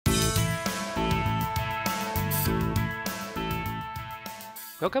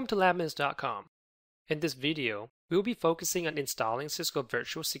Welcome to LabMinutes.com. In this video, we will be focusing on installing Cisco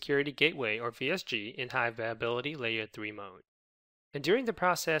Virtual Security Gateway or VSG in high availability Layer 3 mode. And during the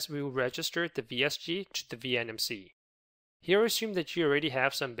process, we will register the VSG to the VNMC. Here, assume that you already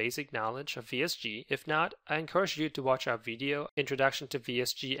have some basic knowledge of VSG. If not, I encourage you to watch our video, Introduction to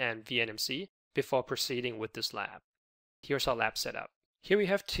VSG and VNMC, before proceeding with this lab. Here's our lab setup. Here we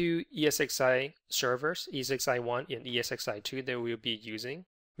have two ESXi servers, ESXi1 and ESXi2 that we'll be using.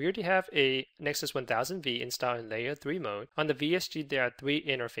 We already have a Nexus 1000V installed in Layer 3 mode. On the VSG, there are three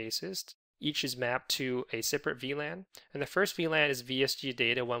interfaces. Each is mapped to a separate VLAN. And the first VLAN is VSG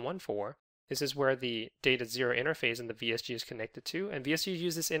data 114. This is where the data 0 interface in the VSG is connected to. And VSG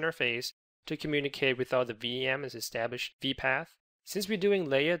uses this interface to communicate with all the VM as established vPath. Since we're doing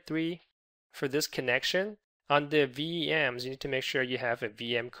Layer 3 for this connection, on the VMs, you need to make sure you have a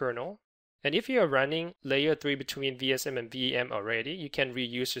VM kernel. And if you are running Layer 3 between VSM and VM already, you can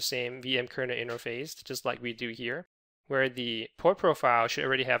reuse the same VM kernel interface, just like we do here, where the port profile should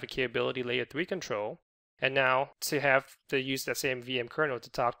already have a capability Layer 3 control. And now, to use that same VM kernel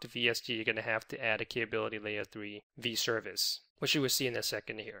to talk to VSG, you're going to have to add a capability Layer 3 vService, which you will see in a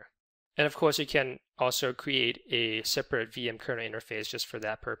second here. And of course, you can also create a separate VM kernel interface just for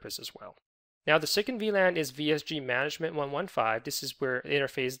that purpose as well. Now the second VLAN is VSG Management 115. This is where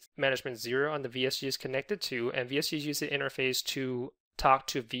interface management 0 on the VSG is connected to, and VSG uses the interface to talk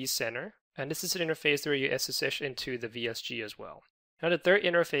to vCenter. And this is an interface where you SSH into the VSG as well. Now the third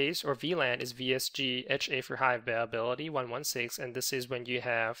interface, or VLAN, is VSG HA for high availability 116, and this is when you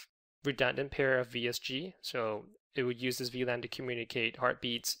have redundant pair of VSG. So it would use this VLAN to communicate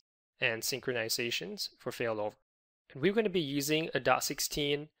heartbeats and synchronizations for failover. And we're going to be using a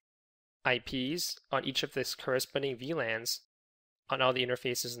 .16 IPs on each of the corresponding VLANs on all the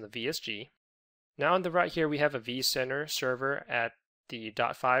interfaces in the VSG. Now on the right here, we have a vCenter server at the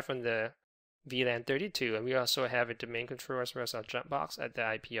 .5 on the VLAN 32, and we also have a domain controller as well as our jump box at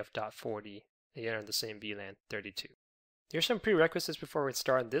the IP of .40, again on the same VLAN 32. Here's some prerequisites before we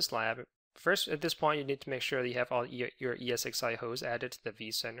start this lab. First, at this point, you need to make sure that you have all your ESXi hosts added to the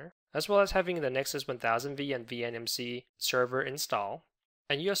vCenter, as well as having the Nexus 1000V and VNMC server installed.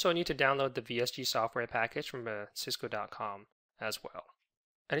 And you also need to download the VSG software package from Cisco.com as well.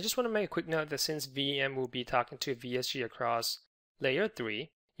 And I just want to make a quick note that since VM will be talking to VSG across Layer 3,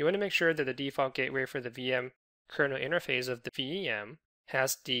 you want to make sure that the default gateway for the VM kernel interface of the VM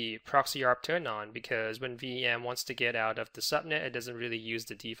has the proxy ARP turned on, because when VM wants to get out of the subnet, it doesn't really use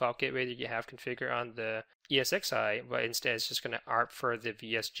the default gateway that you have configured on the ESXi, but instead it's just going to ARP for the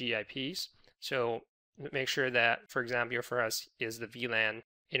VSG IPs. So make sure that, for example, for us is the VLAN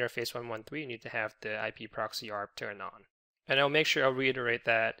interface 113, you need to have the IP proxy ARP turned on. And I'll reiterate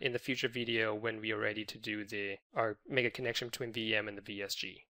that in the future video when we are ready to do or make a connection between VM and the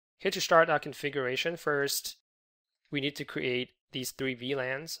VSG. Here to start our configuration, first we need to create these three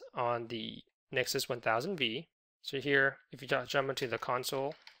VLANs on the Nexus 1000V. So here, if you jump into the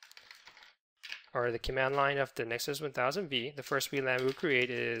console or the command line of the Nexus 1000V, the first VLAN we'll create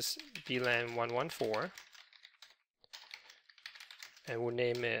is VLAN 114, and we'll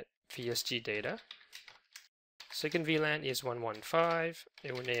name it VSG data. Second VLAN is 115,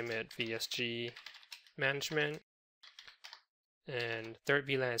 and we'll name it VSG management. And third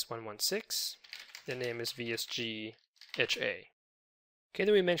VLAN is 116, the name is VSG HA. Okay,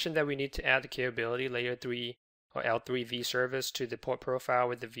 then we mentioned that we need to add the capability Layer 3 or L3 vService to the port profile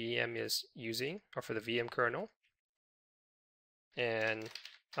where the VM is using, or for the VM kernel. And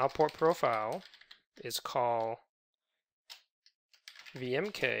our port profile is called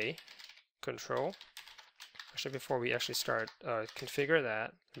VMK control. Actually, before we actually start configure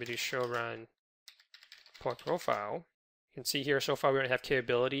that, let me do show run port profile. You can see here so far we don't have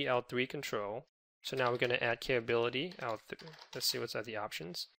capability L3 control. So now we're going to add capability L3. Let's see what's at the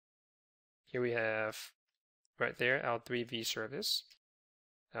options. Here we have right there L3 vService,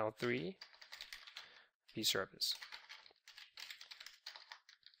 L3 vService.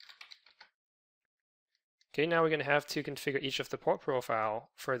 Okay, now we're going to have to configure each of the port profile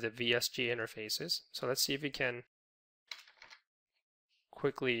for the VSG interfaces. So let's see if we can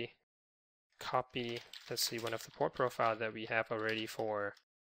quickly copy, let's see, one of the port profile that we have already for,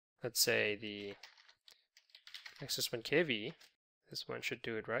 let's say, the Nexus 1KV. This one should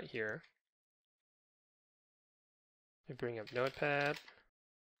do it right here. We bring up Notepad,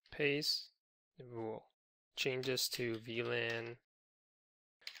 paste, and we'll change this to VLAN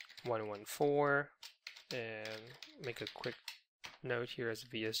 114, and make a quick note here as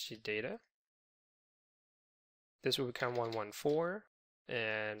VSG data. This will become 114,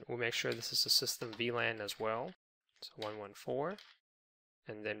 and we'll make sure this is a system VLAN as well. So 114.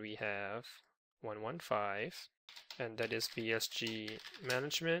 and then we have 115, and that is VSG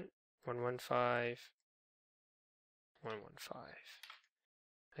management 115, 115.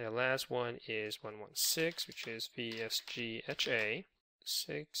 And the last one is 116, which is VSG HA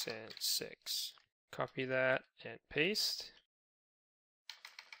 6 and 6. Copy that and paste.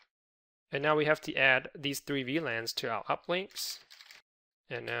 And now we have to add these 3 VLANs to our uplinks.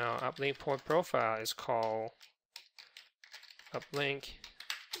 And now uplink port profile is called uplink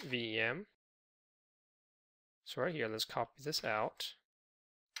VM. So right here, let's copy this out.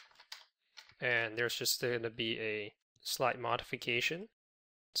 And there's just going to be a slight modification.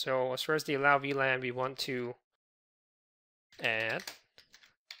 So as far as the allow VLAN, we want to add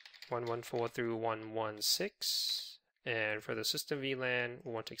 114 through 116. And for the system VLAN,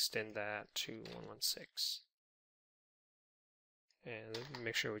 we want to extend that to 116. And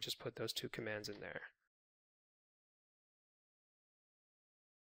make sure we just put those 2 commands in there.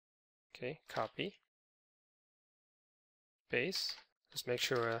 Okay, copy, paste. Just make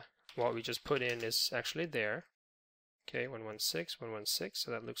sure what we just put in is actually there. Okay, 116, 116, so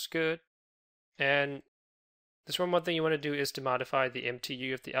that looks good. And this one thing you want to do is to modify the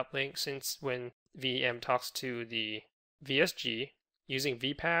MTU of the uplink, since when VM talks to the VSG using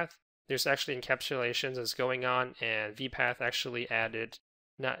VPath, there's actually encapsulations that's going on, and VPath actually added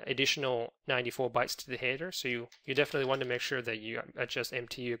additional 94 bytes to the header, so you definitely want to make sure that you adjust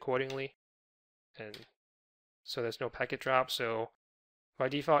MTU accordingly, and so there's no packet drop. So by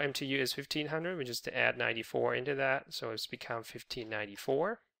default MTU is 1500, which is to add 94 into that, so it's become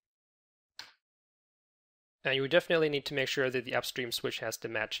 1594. And you would definitely need to make sure that the upstream switch has the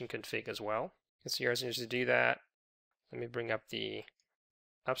matching config as well. So here's to do that. Let me bring up the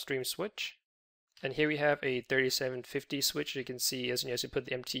upstream switch. And here we have a 3750 switch. You can see as you put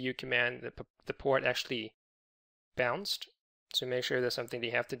the MTU command, the port actually bounced. So make sure that's something that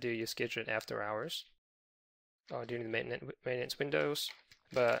you have to do. You schedule it after hours or during the maintenance windows.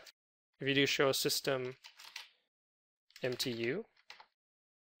 But if you do show system MTU,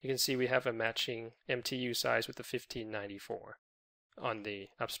 you can see we have a matching MTU size with the 1594 on the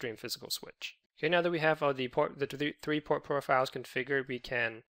upstream physical switch. Okay, now that we have all the 3 port profiles configured, we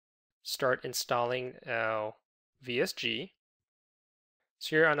can start installing our VSG.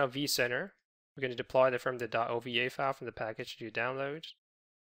 So here on our vCenter, we're going to deploy from the .ova file from the package you download.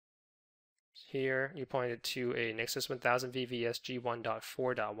 Here you pointed to a Nexus 1000V VSG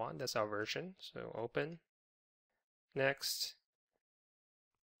 1.4.1. That's our version. So open. Next.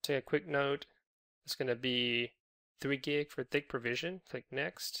 Take a quick note. It's going to be 3 gig for thick provision. Click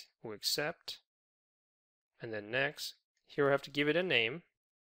next. We'll accept. And then next. Here we have to give it a name.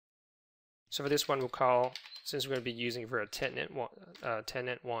 So for this one, we'll call, since we're going to be using for a tenant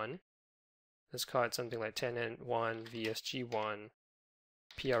 1, let's call it something like tenant 1 VSG1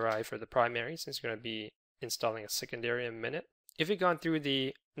 PRI for the primary, since we're going to be installing a secondary in a minute. If you've gone through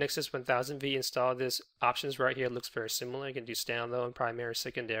the Nexus 1000V install, this options right here looks very similar. You can do standalone, primary,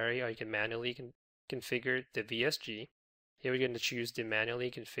 secondary, or you can manually configure the VSG. Here we're going to choose the manually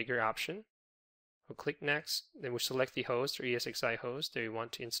configure option. We'll click next, then we'll select the host or ESXi host that we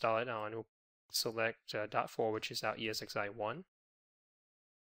want to install it on. We'll select .4, which is our ESXi1.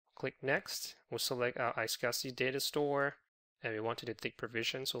 Click next, we'll select our iSCSI data store, and we want to do thick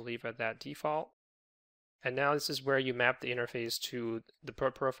provision, so we'll leave it at that default. And now this is where you map the interface to the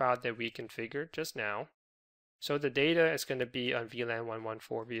port profile that we configured just now. So the data is going to be on VLAN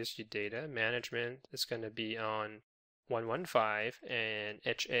 114 VSG data. Management is going to be on 115, and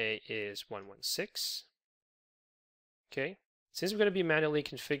HA is 116. Okay. Since we're going to be manually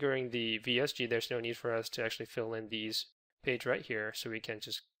configuring the VSG, there's no need for us to actually fill in these page right here. So we can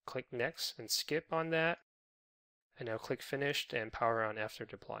just click next and skip on that. And now click finished and power on after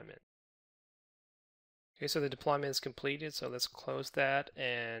deployment. Okay, so the deployment is completed. So let's close that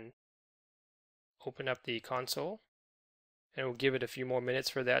and open up the console. And we'll give it a few more minutes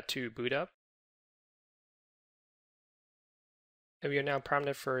for that to boot up. And we are now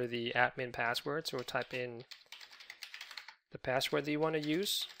prompted for the admin password. So we'll type in the password that you want to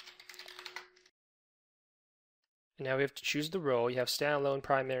use. And now we have to choose the role. You have standalone,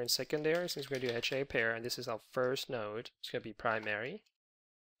 primary, and secondary. Since we're going to do HA pair, and this is our first node, it's going to be primary.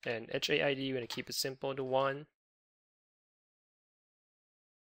 And HA ID, we're going to keep it simple to 1.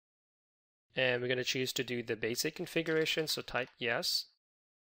 And we're going to choose to do the basic configuration, so type yes.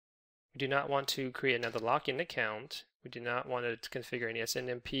 We do not want to create another login account. We do not want to configure any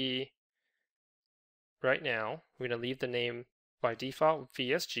SNMP right now. We're going to leave the name by default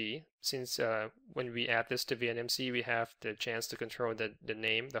VSG, since when we add this to VNMC, we have the chance to control the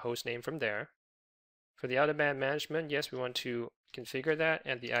name, the host name from there. For the out-of-band management, yes, we want to configure that,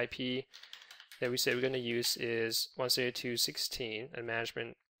 and the IP that we said we're going to use is 172.16, and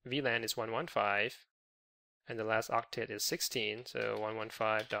management VLAN is 115, and the last octet is 16, so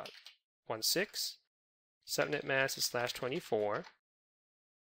 115.16. Subnet mask is /24,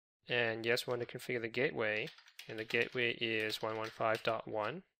 and yes, we want to configure the gateway, and the gateway is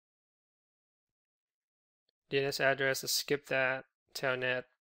 115.1. DNS address, let's skip that. Telnet,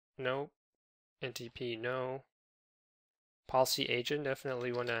 nope. NTP, no. Policy agent,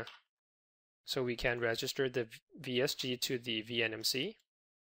 definitely want to, so we can register the VSG to the VNMC.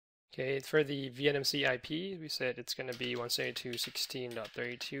 Okay, for the VNMC IP, we said it's going to be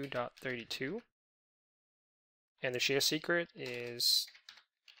 172.16.32.32. And the share secret is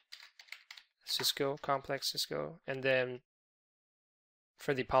Cisco, complex Cisco. And then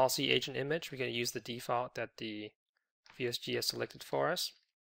for the policy agent image, we're going to use the default that the VSG has selected for us.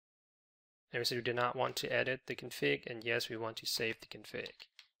 And we said we do not want to edit the config, and yes, we want to save the config.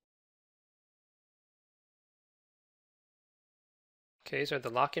 Okay, so at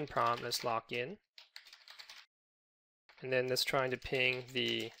the login prompt, let's log in. And then let's try to ping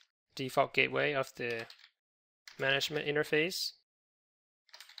the default gateway of the management interface,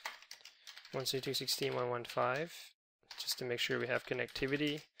 172.16.115, just to make sure we have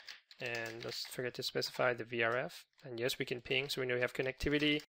connectivity. And let's forget to specify the VRF. And yes, we can ping, so we know we have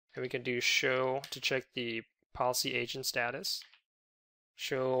connectivity. And we can do show to check the policy agent status.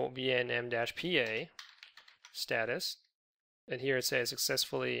 Show VNM-PA status. And here it says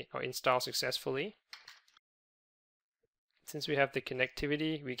successfully or install successfully. Since we have the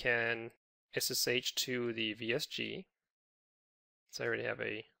connectivity, we can SSH to the VSG. So I already have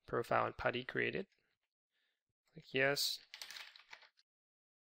a profile and PuTTY created. Click yes.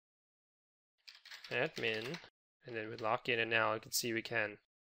 Admin. And then we log in, and now you can see we can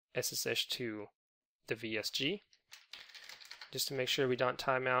SSH to the VSG. Just to make sure we don't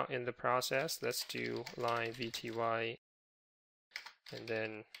time out in the process, let's do line VTY and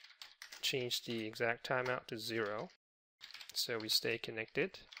then change the exact timeout to 0 so we stay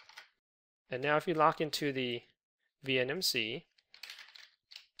connected. And now if you log into the VNMC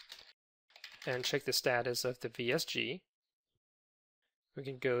and check the status of the VSG, we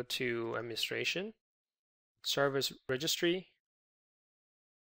can go to administration, service registry,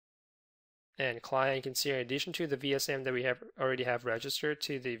 and client. You can see in addition to the VSM that we already have registered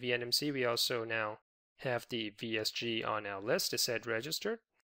to the VNMC, we also now have the VSG on our list. It said registered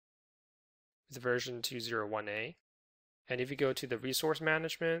with version 201A. And if you go to the resource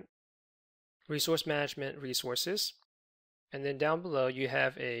management resources, and then down below you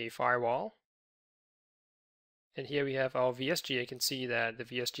have a firewall. And here we have our VSG. You can see that the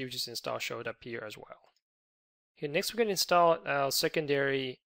VSG we just installed showed up here as well. Okay, next we're going to install our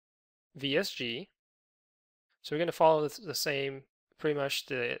secondary VSG. So we're going to follow the same, pretty much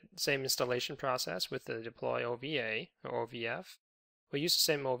the same installation process with the deploy OVA or OVF. We'll use the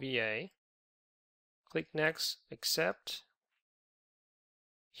same OVA. Click next, accept.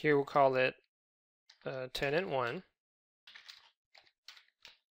 Here we'll call it tenant 1,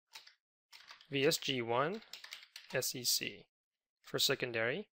 VSG1, SEC for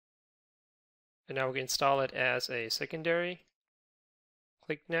secondary. And now we can install it as a secondary.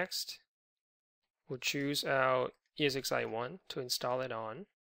 Click next. We'll choose our ESXi1 to install it on.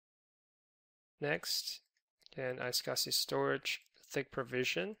 Next, then iSCSI storage thick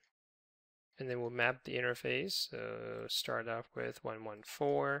provision. And then we'll map the interface. So start off with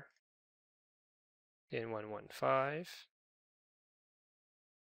 114, then 115,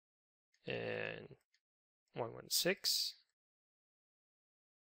 and 116.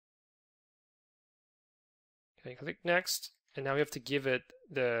 Okay, click next. And now we have to give it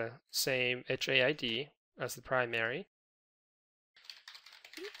the same HAID as the primary.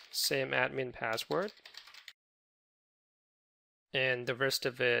 Same admin password. And the rest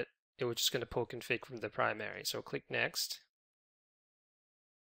of it, we're just going to pull config from the primary. So click next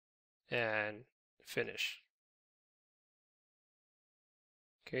and finish.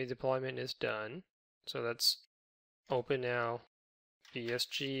 Okay, deployment is done. So let's open now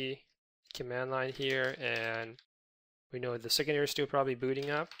VSG command line here, and we know the secondary is still probably booting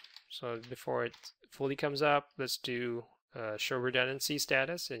up. So before it fully comes up, let's do show redundancy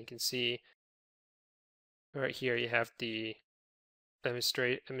status, and you can see right here you have the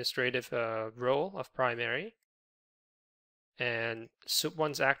administrative role of primary, and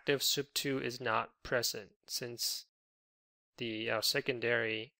SUP1's active, SUP2 is not present since the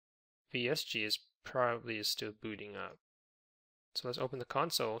secondary VSG is probably still booting up. So let's open the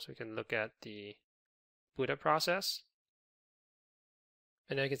console so we can look at the boot up process.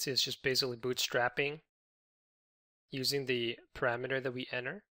 And now you can see it's just basically bootstrapping using the parameter that we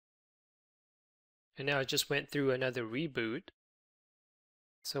enter. And now it just went through another reboot.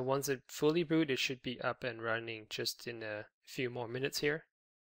 So once it fully boots, it should be up and running just in a few more minutes here.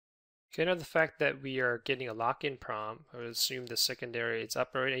 Okay, now the fact that we are getting a login prompt, I would assume the secondary is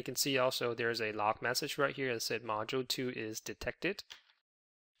up already. You can see also there's a log message right here that said module 2 is detected.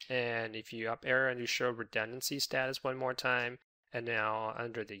 And if you up arrow and you show redundancy status one more time, and now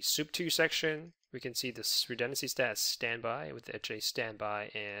under the soup2 section, we can see this redundancy status standby with the HA standby,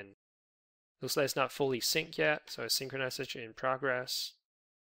 and looks like it's not fully synced yet, so a synchronize session in progress.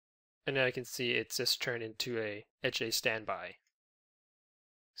 And now I can see it's just turned into a HA standby.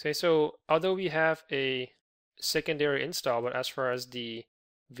 Okay, so although we have a secondary install, but as far as the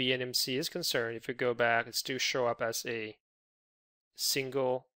VNMC is concerned, if we go back, it still show up as a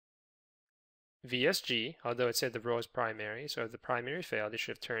single VSG, although it said the row is primary. So if the primary failed, it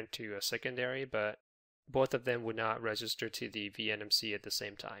should have turned to a secondary, but both of them would not register to the VNMC at the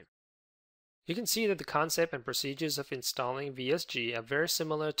same time. You can see that the concept and procedures of installing VSG are very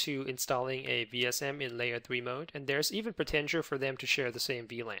similar to installing a VSM in Layer 3 mode, and there's even potential for them to share the same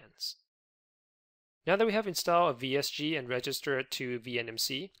VLANs. Now that we have installed a VSG and registered it to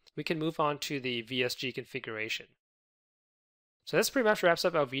VNMC, we can move on to the VSG configuration. So this pretty much wraps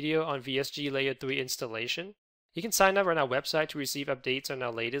up our video on VSG Layer 3 installation. You can sign up on our website to receive updates on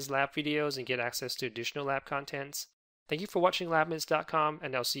our latest lab videos and get access to additional lab contents. Thank you for watching LabMinutes.com,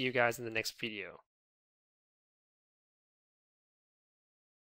 and I'll see you guys in the next video.